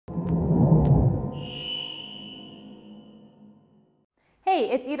Hey,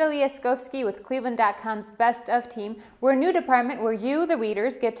 it's Italia Skowski with cleveland.com's Best of team. We're a new department where you, the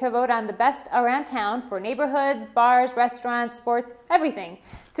readers, get to vote on the best around town for neighborhoods, bars, restaurants, sports, everything.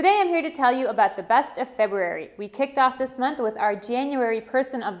 Today I'm here to tell you about the best of February. We kicked off this month with our January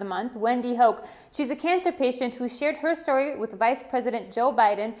Person of the Month, Wendy Hoke. She's a cancer patient who shared her story with Vice President Joe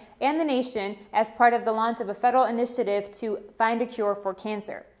Biden and the nation as part of the launch of a federal initiative to find a cure for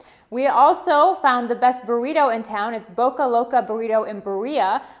cancer. We also found the best burrito in town. It's Boca Loca Burrito in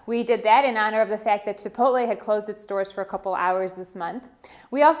Berea. We did that in honor of the fact that Chipotle had closed its doors for a couple hours this month.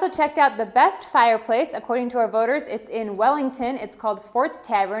 We also checked out the best fireplace. According to our voters, it's in Wellington. It's called Fort's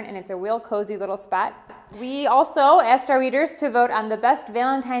Tavern, and it's a real cozy little spot. We also asked our readers to vote on the best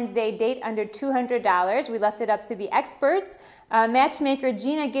Valentine's Day date under $200. We left it up to the experts. Matchmaker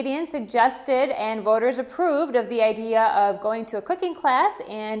Gina Gideon suggested and voters approved of the idea of going to a cooking class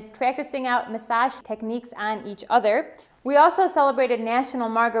and practicing out massage techniques on each other. We also celebrated National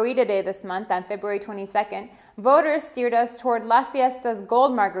Margarita Day this month on February 22nd. Voters steered us toward La Fiesta's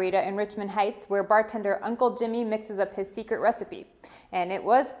Gold Margarita in Richmond Heights, where bartender Uncle Jimmy mixes up his secret recipe. And it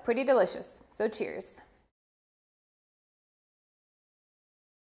was pretty delicious, so cheers.